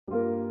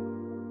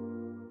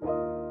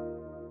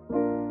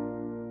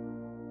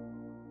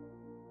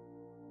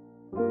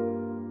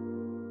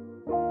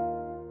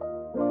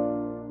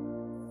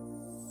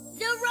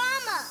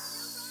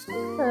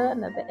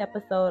another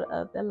episode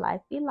of the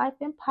Life Be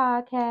Lifin'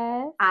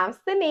 podcast. I'm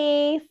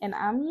Denise. And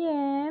I'm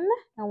Yin,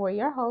 and we're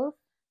your hosts.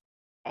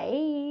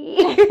 Hey.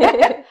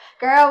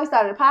 Girl, we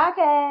started a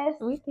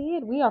podcast. We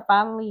did. We are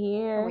finally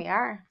here. We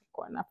are.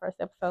 Recording our first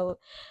episode.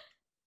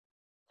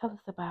 Tell us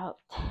about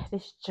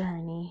this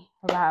journey,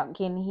 about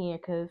getting here,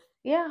 because...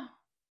 Yeah.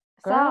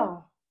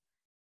 Girl.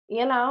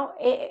 So,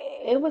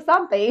 it was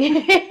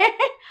something.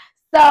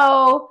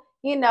 So,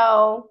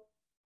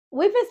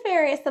 we've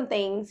experienced some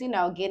things,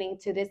 getting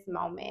to this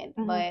moment.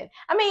 Mhm. But,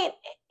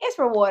 it's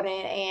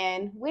rewarding,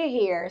 and we're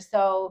here.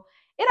 So,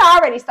 it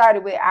already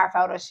started with our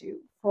photo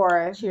shoot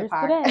for Cheers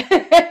the to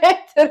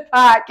to the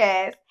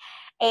podcast.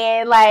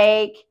 And,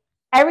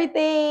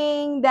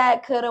 everything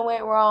that could have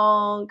went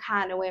wrong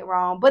kind of went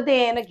wrong. But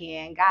then,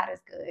 again, God is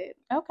good.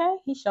 Okay,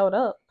 he showed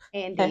up.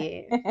 And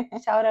did.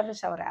 Showed up and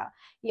showed out.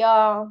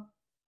 Y'all,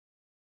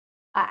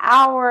 an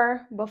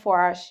hour before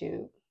our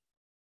shoot,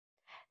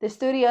 the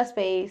studio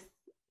space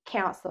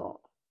canceled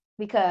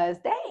because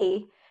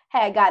they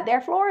had got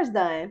their floors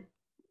done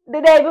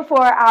the day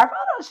before our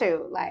photo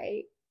shoot.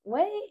 Like,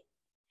 wait.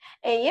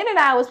 And Yin and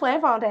I was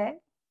playing phone tag.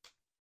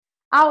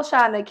 I was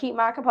trying to keep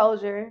my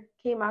composure,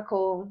 keep my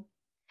cool.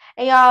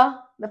 And y'all,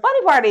 the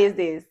funny part is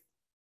this.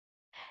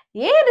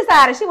 Yin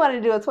decided she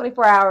wanted to do a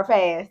 24-hour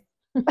fast.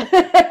 Tell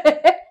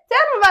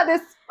them about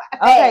this.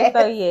 Okay,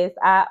 so yes,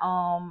 I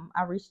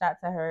reached out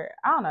to her.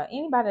 I don't know,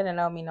 anybody that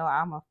know me know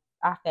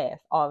I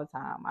fast all the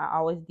time. I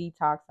always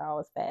detox, I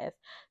always fast.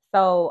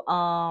 So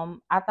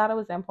I thought it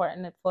was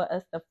important for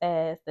us to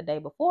fast the day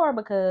before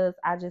because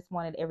I just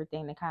wanted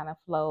everything to kind of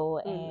flow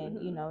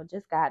and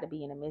just God to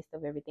be in the midst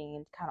of everything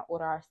and kind of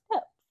order our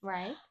steps.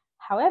 Right.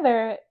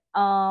 However,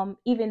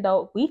 even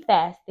though we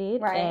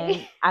fasted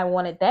and I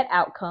wanted that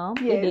outcome,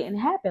 it didn't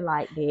happen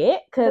like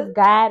that because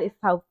God is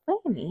so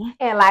funny.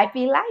 And life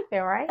be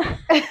lifing, right?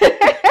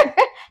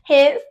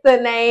 Hence the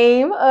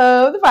name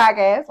of the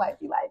podcast, Life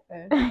Be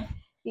Lifing.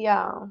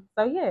 Yeah.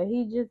 So yeah,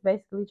 he just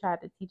basically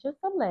tried to teach us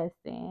a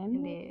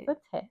lesson, a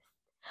test,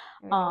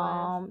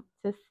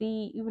 to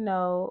see,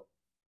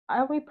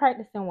 are we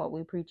practicing what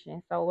we're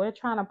preaching? So we're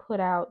trying to put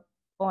out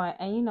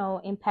and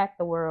impact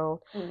the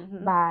world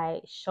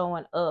by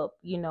showing up,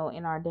 in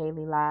our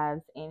daily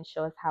lives and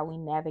show us how we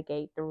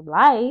navigate through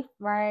life.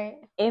 Right.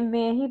 And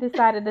then he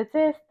decided to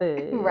test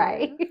us.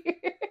 Right.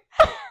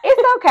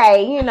 It's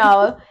okay,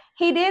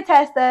 he did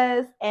test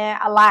us and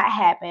a lot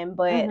happened,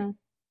 but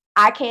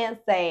I can't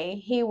say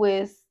he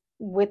was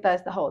with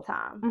us the whole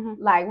time.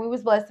 Like, we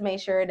was blessed to make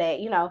sure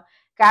that,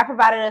 God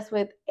provided us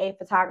with a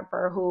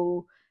photographer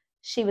who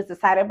she was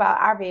excited about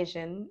our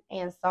vision.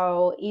 And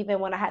so even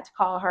when I had to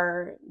call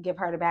her, give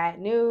her the bad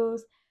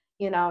news,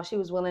 she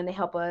was willing to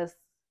help us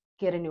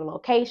get a new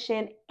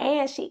location.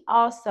 And she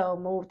also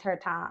moved her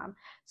time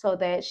so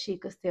that she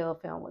could still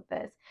film with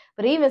us.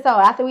 But even so,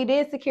 after we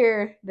did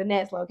secure the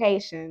next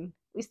location,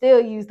 we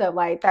still used up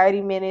like 30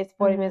 minutes,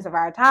 40 minutes of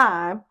our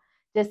time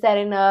just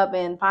setting up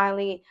and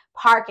finally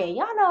parking.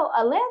 Y'all know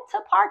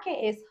Atlanta parking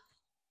is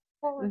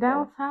horrible.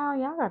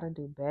 Downtown, y'all gotta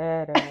do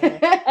better.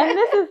 And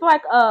this is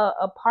like a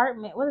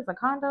apartment. What is a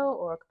condo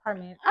or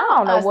apartment? I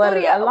don't know what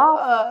studio, a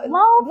loft.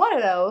 One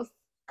of those.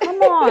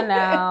 Come on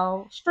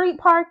now. Street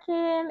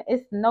parking.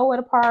 It's nowhere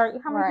to park.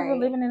 How many people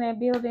living in that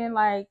building?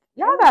 Like,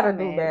 y'all gotta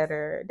do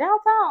better.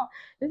 Downtown.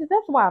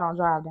 That's why I don't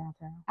drive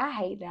downtown. I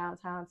hate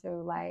downtown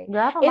too. Like,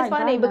 it's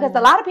funny because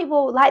a lot of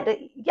people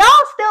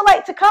y'all still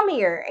like to come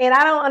here, and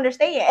I don't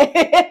understand.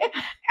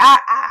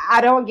 I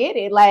don't get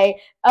it.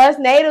 Like, us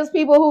natives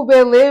people who've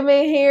been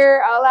living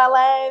here all our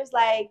lives,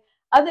 like,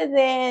 other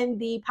than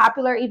the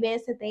popular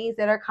events and things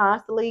that are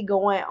constantly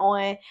going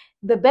on,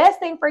 the best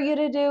thing for you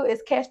to do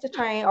is catch the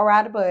train or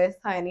ride the bus,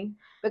 honey.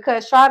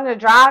 Because trying to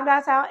drive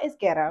downtown is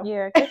ghetto.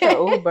 Yeah, catch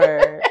an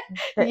Uber.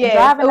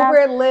 Driving Uber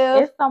and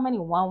Lyft. It's so many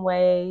one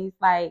ways.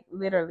 Like,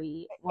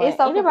 literally. It's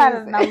so anybody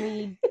that know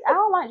me, I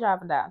don't like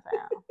driving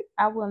downtown.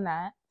 I will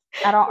not.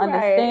 I don't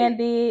understand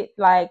it.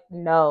 Like,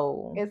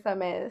 no. It's a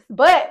mess.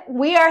 But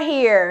we are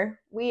here.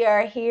 We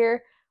are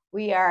here.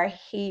 We are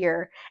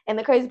here. And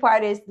the crazy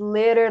part is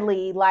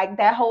literally like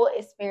that whole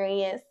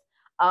experience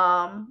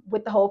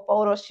with the whole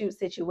photo shoot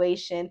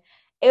situation.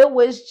 It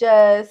was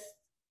just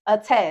a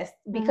test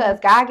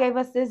because God gave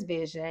us this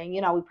vision.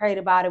 We prayed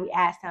about it. We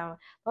asked him,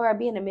 Lord,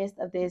 be in the midst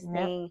of this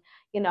thing,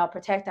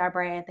 protect our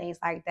brand, things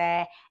like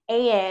that.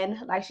 And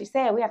like she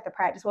said, we have to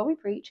practice what we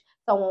preach.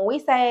 So when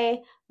we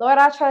say, Lord,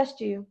 I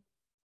trust you,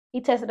 he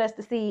tested us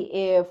to see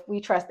if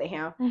we trusted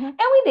him. And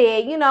we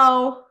did.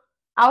 I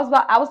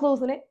was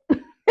losing it.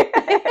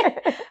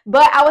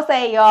 But I would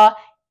say, y'all,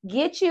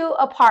 get you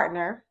a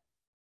partner,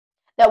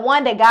 that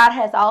one that God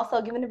has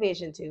also given a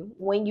vision to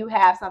when you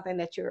have something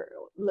that you're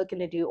looking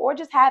to do, or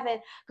just having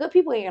good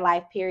people in your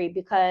life, period.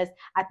 Because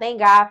I thank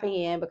God for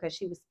Yin because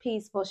she was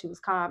peaceful, she was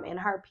calm, and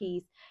her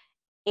peace,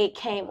 it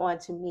came on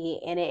to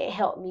me and it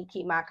helped me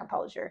keep my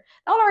composure.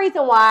 The only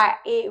reason why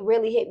it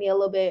really hit me a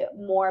little bit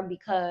more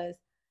because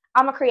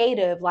I'm a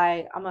creative,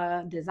 like I'm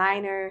a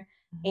designer.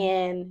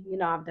 And,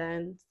 I've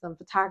done some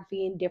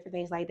photography and different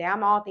things like that.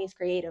 I'm all things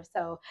creative.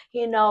 So,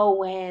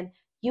 when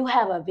you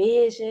have a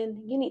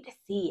vision, you need to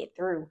see it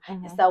through.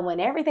 Mm-hmm. And so when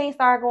everything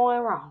started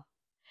going wrong,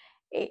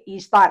 you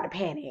start to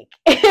panic.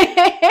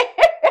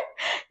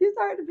 You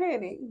start to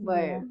panic.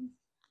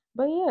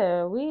 But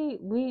yeah,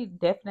 we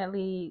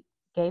definitely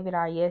gave it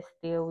our yes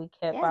still. We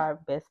kept our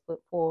best foot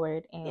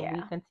forward and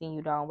we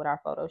continued on with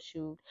our photo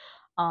shoot.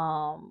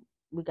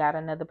 We got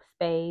another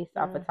space.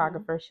 Our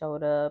photographer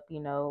showed up, we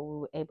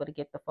were able to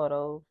get the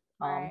photos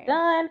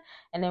done,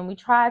 and then we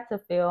tried to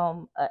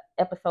film an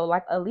episode,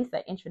 like at least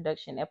an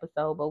introduction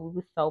episode, but we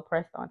were so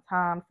pressed on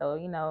time, so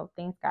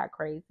things got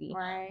crazy.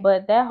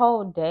 But that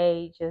whole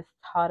day just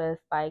taught us,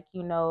 like,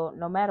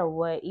 no matter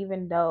what,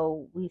 even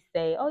though we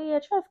say, oh yeah,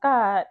 trust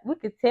God, we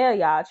could tell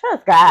y'all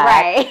trust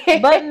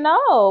God, but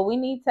no, we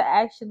need to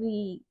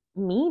actually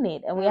mean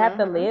it, and we have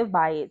to live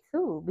by it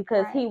too,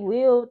 because he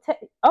will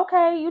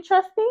okay, you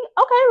trust me,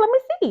 okay, let me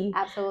see,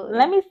 absolutely,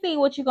 let me see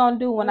what you're gonna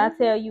do when I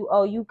tell you,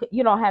 oh,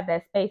 you don't have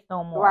that space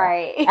no more,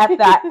 after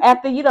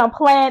after you done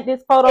planned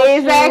this photo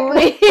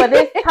shoot for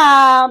this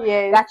time,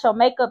 got your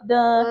makeup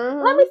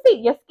done, let me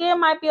see, your skin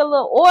might be a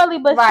little oily,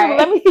 but shoot,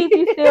 let me see if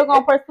you still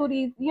gonna pursue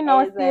these,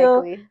 and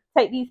still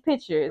take these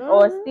pictures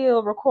or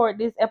still record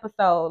this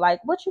episode,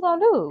 like what you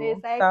gonna do.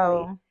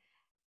 So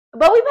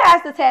but we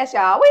passed the test,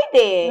 y'all. We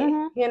did,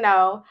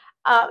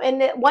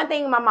 and one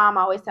thing my mom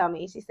always tell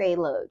me, she say,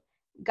 look,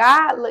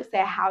 God looks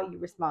at how you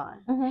respond,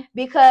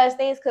 because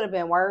things could have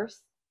been worse.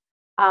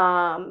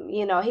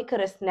 He could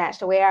have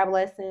snatched away our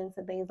blessings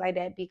and things like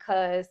that,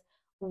 because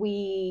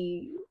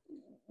we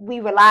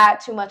relied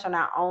too much on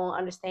our own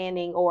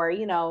understanding, or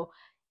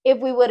if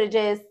we would have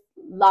just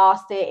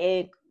lost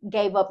it and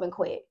gave up and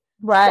quit.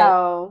 Right.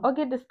 So, or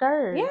get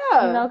discouraged.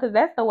 Yeah. Because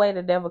that's the way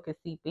the devil could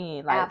seep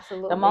in. Like,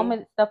 absolutely. The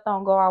moment stuff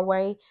don't go our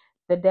way,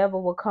 the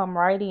devil will come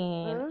right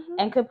in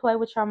and could play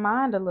with your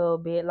mind a little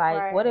bit.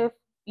 Like, what if,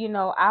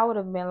 I would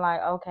have been like,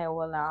 okay,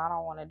 well, no, I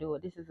don't want to do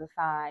it. This is a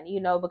sign,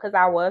 because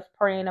I was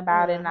praying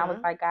about it, and I was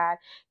like, God,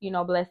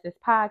 bless this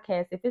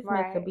podcast. If it's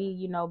meant to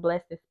be,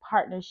 bless this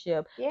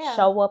partnership. Yeah.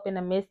 Show up in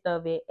the midst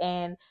of it.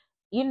 And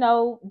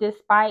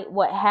despite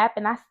what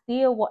happened, I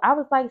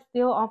was like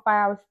still on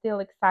fire. I was still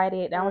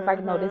excited. I was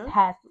like, no, this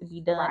has to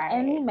be done.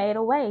 And he made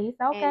a way. He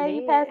said, okay,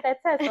 you passed that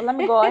test, so let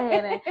me go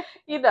ahead and,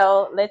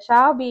 let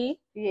y'all be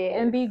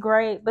and be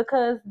great,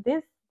 because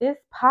this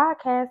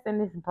podcast and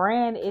this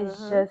brand is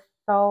just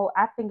so,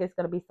 I think it's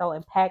going to be so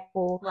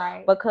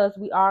impactful, because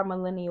we are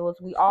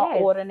millennials. We are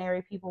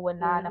ordinary people with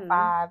 9 to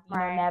 5,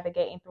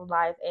 navigating through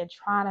life and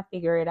trying to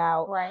figure it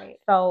out.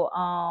 So,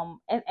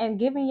 and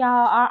giving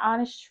y'all our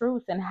honest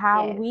truths and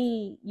how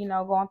we,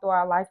 going through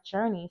our life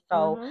journey.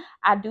 So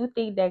I do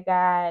think that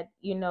God,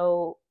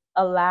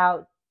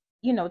 allowed,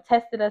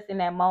 tested us in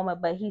that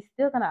moment, but he's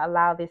still going to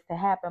allow this to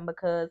happen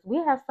because we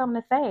have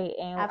something to say,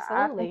 and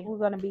I think we're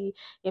going to be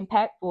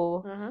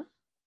impactful.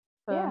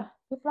 Yeah.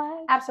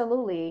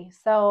 Absolutely.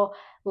 So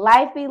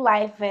life be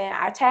life, and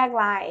our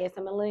tagline is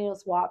the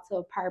millennials walk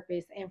to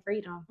purpose and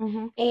freedom.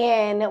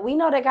 And we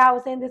know that God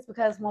was in this,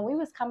 because when we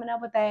was coming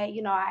up with that,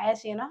 I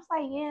asked you, and I was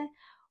like, yeah,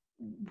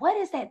 what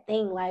is that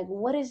thing? Like,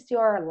 what is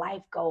your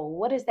life goal?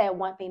 What is that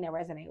one thing that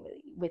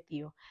resonated with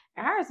you?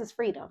 And hers is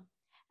freedom.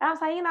 And I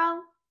was like,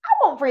 I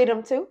want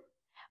freedom too.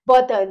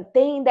 But the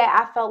thing that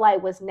I felt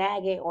like was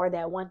nagging, or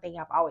that one thing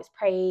I've always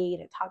prayed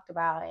and talked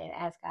about and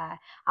asked God,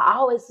 I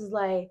always was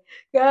like,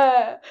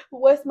 God,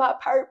 what's my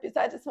purpose?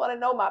 I just want to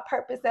know my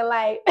purpose in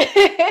life.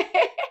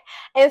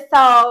 And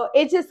so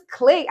it just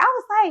clicked. I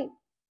was like,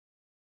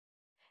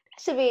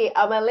 should be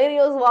a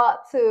millennials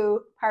walk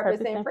to purpose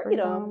and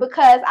freedom,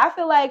 because I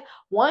feel like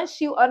once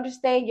you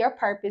understand your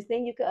purpose,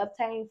 then you can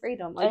obtain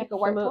freedom, or you can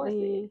work towards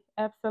it.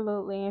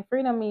 Absolutely. And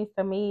freedom means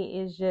to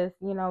me is just,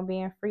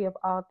 being free of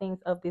all things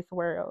of this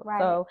world.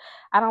 So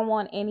I don't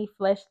want to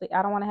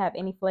have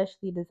any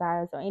fleshly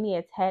desires or any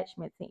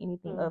attachment to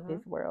anything of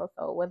this world.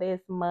 So whether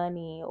it's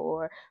money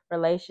or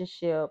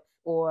relationships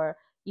or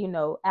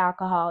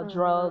alcohol,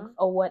 drugs,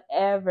 or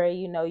whatever,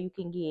 you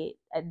can get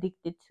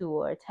addicted to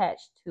or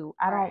attached to.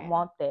 I don't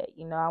want that.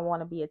 I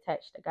want to be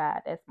attached to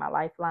God. That's my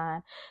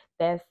lifeline.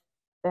 That's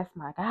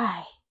my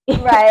guy.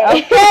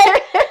 Right.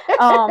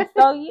 Okay.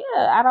 So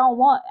yeah, I don't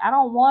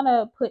want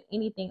to put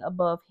anything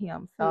above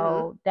him.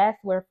 So that's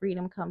where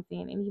freedom comes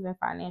in, and even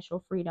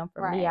financial freedom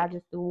for me. I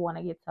just do want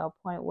to get to a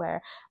point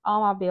where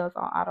all my bills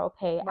on auto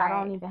pay. I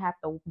don't even have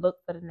to look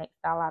for the next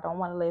dollar. I don't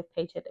want to live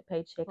paycheck to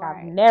paycheck.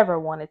 I've never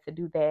wanted to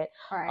do that.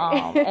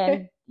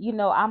 And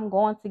I'm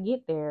going to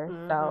get there.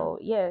 So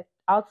yeah,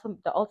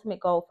 the ultimate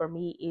goal for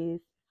me is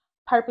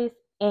purpose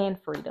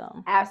and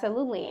freedom.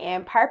 Absolutely.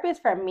 And purpose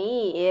for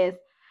me is,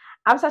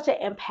 I'm such an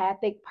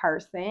empathic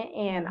person,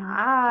 and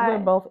we're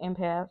both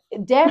empaths.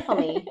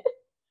 Definitely.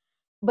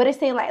 But it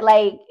seemed like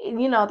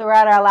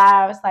throughout our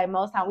lives, like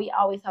most time, we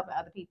always helping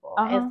other people.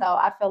 And so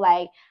I feel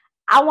like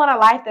I want a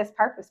life that's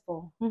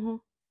purposeful.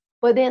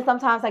 But then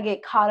sometimes I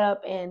get caught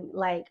up in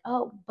like,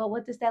 oh, but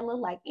what does that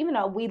look like? Even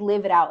though we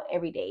live it out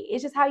every day.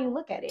 It's just how you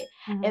look at it.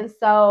 And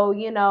so,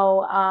 we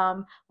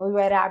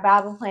read our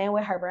Bible plan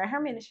with Herbert and her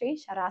ministry.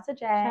 Shout out to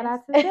Jazz. Shout out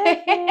to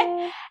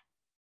Jazz.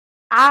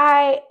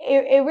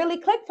 it really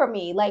clicked for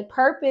me. Like,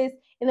 purpose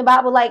in the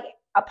Bible, like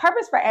a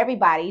purpose for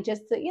everybody,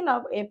 just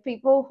to, if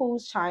people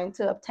who's trying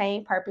to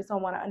obtain purpose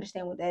don't want to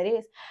understand what that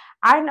is.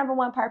 Our number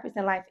one purpose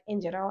in life in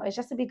general is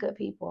just to be good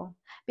people.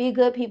 Be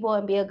good people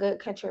and be a good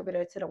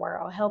contributor to the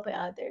world, helping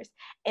others.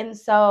 And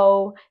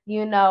so,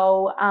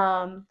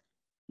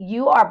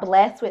 you are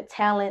blessed with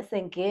talents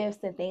and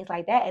gifts and things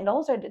like that. And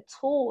those are the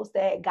tools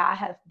that God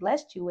has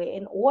blessed you with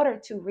in order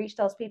to reach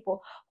those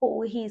people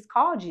who he's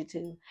called you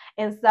to.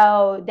 And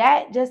so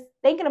that, just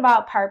thinking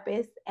about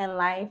purpose and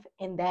life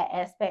in that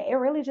aspect, it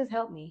really just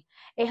helped me.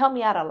 It helped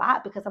me out a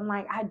lot because I'm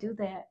like, I do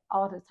that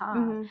all the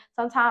time.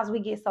 Sometimes we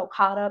get so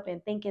caught up in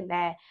thinking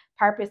that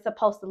purpose is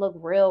supposed to look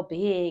real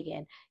big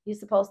and you're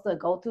supposed to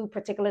go through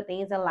particular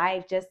things in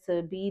life just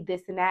to be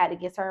this and that to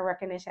get certain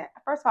recognition.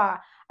 First of all,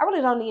 I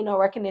really don't need no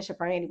recognition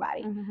from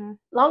anybody. As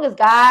long as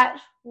God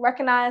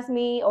recognize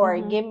me or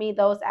give me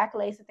those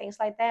accolades and things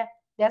like that,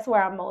 that's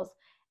where I'm most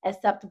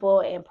acceptable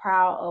and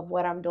proud of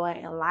what I'm doing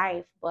in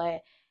life.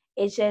 But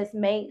it just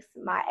makes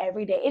my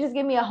everyday, it just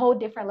gives me a whole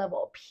different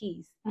level of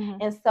peace.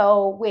 And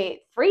so with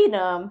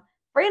freedom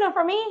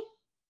for me,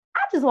 I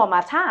just want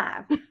my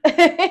time.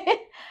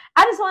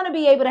 I just want to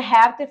be able to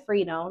have the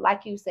freedom,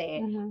 like you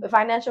said, with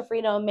financial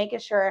freedom, making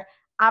sure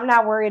I'm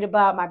not worried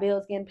about my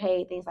bills getting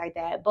paid, things like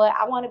that. But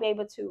I want to be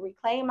able to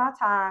reclaim my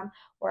time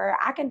where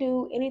I can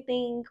do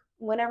anything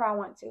whenever I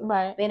want to.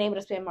 Right. Being able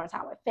to spend more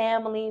time with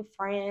family,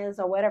 friends,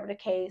 or whatever the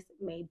case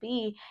may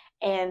be.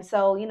 And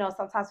so,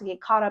 sometimes we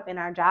get caught up in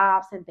our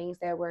jobs and things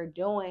that we're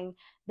doing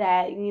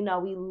that,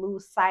 we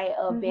lose sight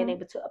of being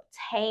able to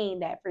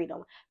obtain that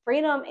freedom.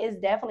 Freedom is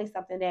definitely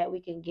something that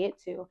we can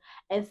get to.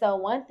 And so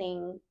one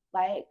thing,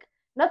 like,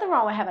 nothing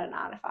wrong with having a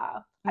 9 to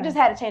 5. I just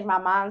had to change my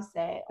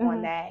mindset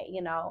on that,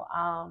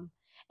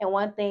 and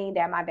one thing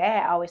that my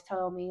dad always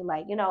told me,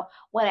 like,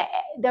 when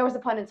there was a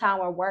point in time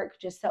where work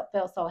just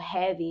felt so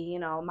heavy,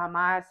 my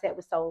mindset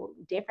was so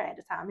different at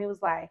the time. He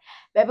was like,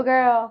 baby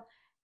girl,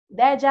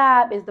 that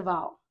job is the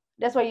vault.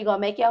 That's where you're going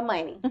to make your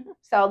money.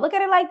 So look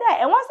at it like that.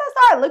 And once I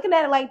started looking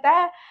at it like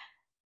that,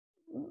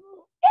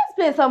 it's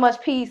been so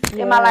much peace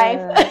in my life.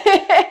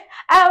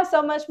 I have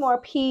so much more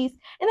peace.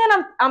 And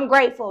then I'm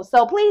grateful.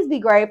 So please be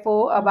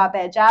grateful about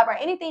that job or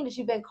anything that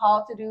you've been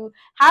called to do,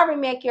 however you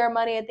make your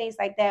money and things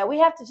like that. We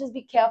have to just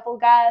be careful,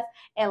 guys,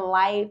 in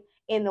life,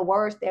 in the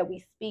words that we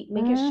speak,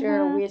 making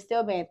sure we're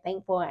still being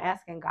thankful and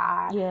asking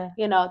God,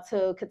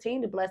 to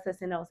continue to bless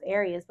us in those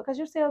areas, because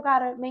you still got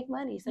to make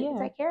money so you can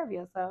take care of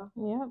yourself.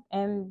 Yeah,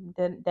 and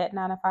that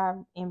 9 to 5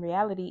 in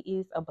reality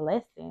is a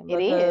blessing. It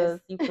because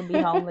is. You could be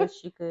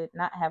homeless, you could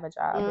not have a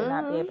job and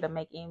not be able to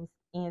make ends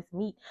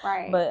meet.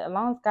 Right. But as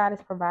long as God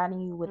is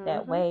providing you with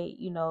that way,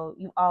 you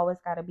always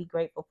got to be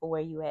grateful for where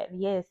you at.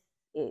 Yes,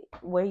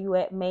 where you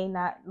at may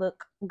not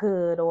look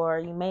good or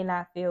you may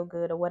not feel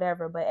good or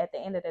whatever, but at the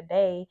end of the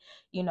day,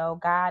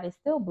 God is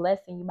still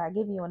blessing you by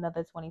giving you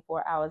another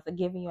 24 hours or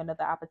giving you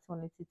another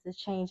opportunity to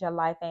change your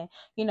life and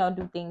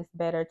do things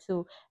better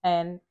too.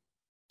 And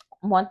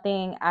one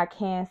thing I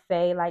can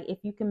say, like, if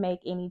you can make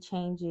any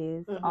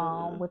changes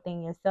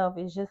within yourself,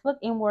 is just look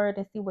inward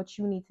and see what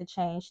you need to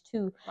change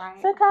too,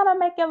 to kind of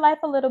make your life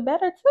a little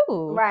better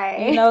too.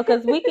 Right.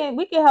 Because we can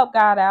help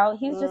God out.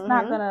 He's just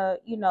not gonna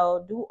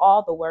do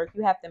all the work.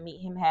 You have to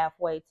meet him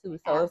halfway too.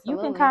 So if you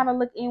can kind of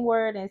look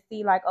inward and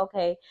see, like,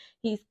 okay,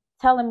 he's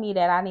telling me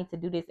that I need to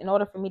do this in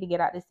order for me to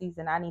get out this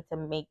season. I need to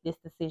make this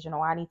decision,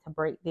 or I need to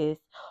break this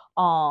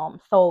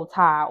soul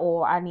tie,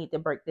 or I need to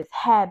break this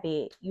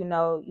habit. You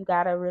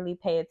got to really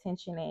pay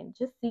attention and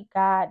just seek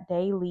God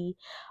daily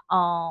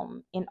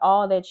in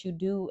all that you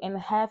do, and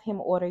have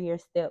him order your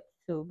steps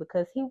too,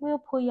 because he will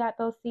pull you out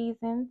those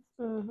seasons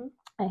and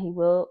he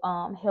will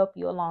help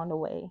you along the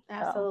way.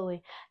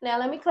 Absolutely. Now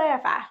let me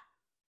clarify.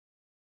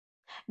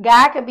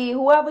 God could be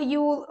whoever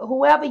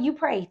you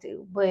pray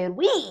to, but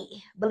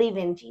we believe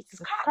in Jesus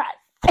Christ.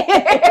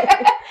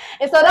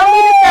 And so don't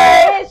be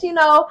discouraged.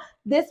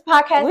 This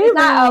podcast is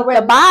not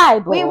the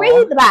Bible. We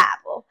read the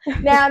Bible.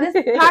 Now, this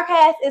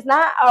podcast is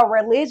not a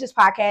religious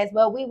podcast,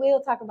 but we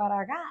will talk about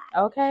our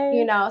God.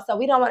 Okay. So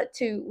we don't want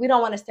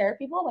to scare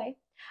people away.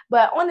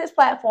 But on this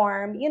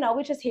platform,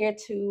 we're just here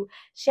to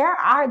share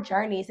our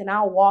journeys and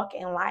our walk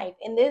in life.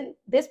 And then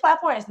this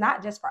platform is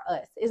not just for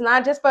us. It's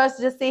not just for us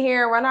to just sit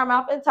here and run our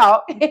mouth and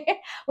talk.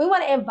 We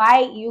want to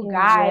invite you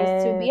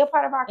guys to be a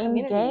part of our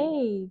community.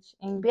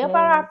 Engage. Be a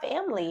part of our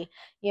family,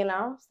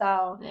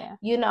 So,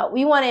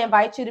 we want to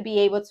invite you to be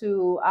able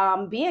to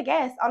be a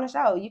guest on the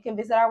show. You can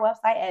visit our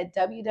website at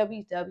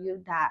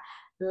www.life,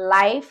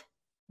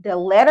 the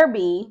letter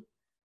B,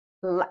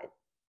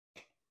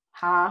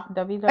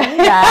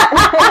 www.life,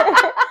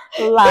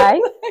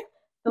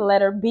 the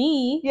letter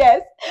B,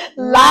 yes,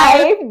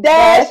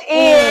 life-in.com.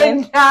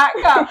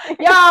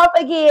 Y'all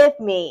forgive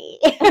me.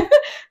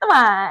 Come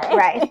on.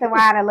 Right, some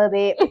wine a little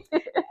bit.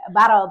 A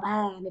bottle of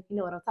wine, if you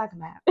know what I'm talking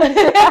about.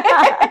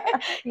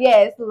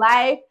 Yes,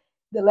 life,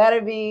 the letter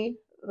B,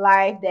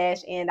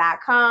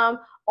 life-in.com.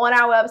 On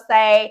our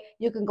website,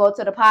 you can go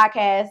to the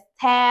podcast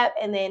tab,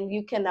 and then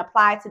you can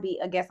apply to be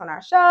a guest on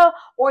our show,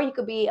 or you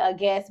could be a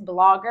guest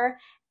blogger.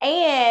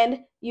 And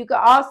you could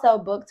also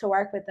book to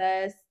work with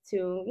us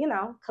to,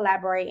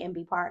 collaborate and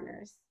be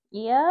partners.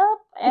 Yep.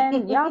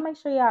 And y'all make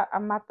sure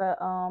I'm about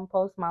to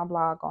post my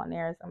blog on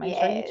there. So make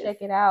sure you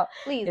check it out.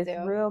 Please it's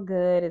do. Real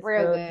good. It's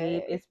real good.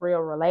 Deep. It's real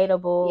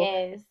relatable.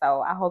 Yes.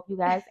 So I hope you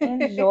guys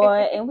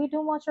enjoy. And we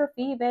do want your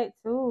feedback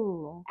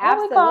too.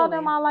 Absolutely. What we call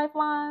them, our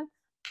lifelines?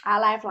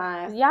 Our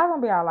lifelines. Y'all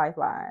gonna be our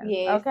lifelines.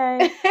 Yes.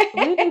 Okay.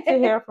 We need to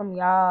hear from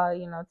y'all.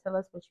 Tell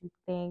us what you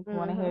think. We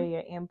want to hear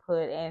your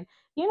input and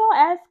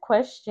ask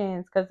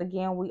questions, because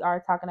again, we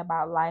are talking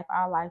about life,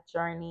 our life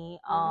journey.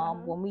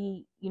 When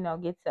we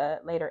get to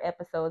later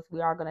episodes,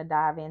 we are gonna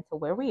dive into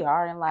where we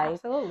are in life.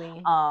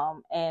 Absolutely.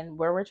 And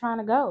where we're trying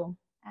to go.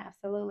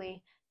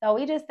 Absolutely. So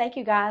we just thank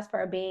you guys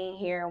for being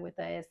here with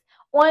us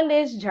on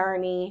this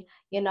journey.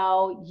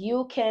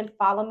 You can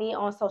follow me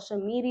on social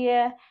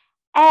media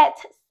at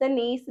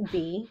Sanice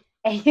B.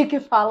 And you can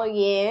follow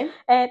Yen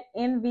at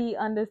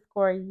envy_yen,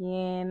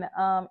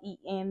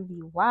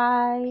 ENVY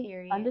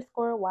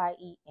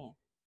 _YEN.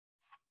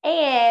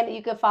 And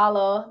you can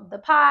follow the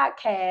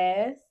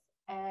podcast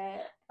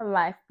at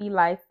Life Be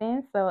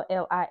Lifin', so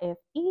LIFE,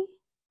 the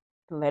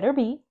letter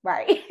B,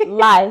 right?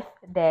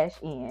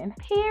 Life-N.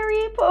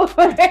 Period.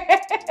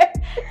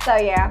 So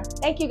yeah,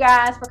 thank you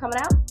guys for coming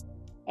out,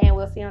 and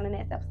we'll see you on the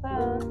next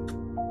episode.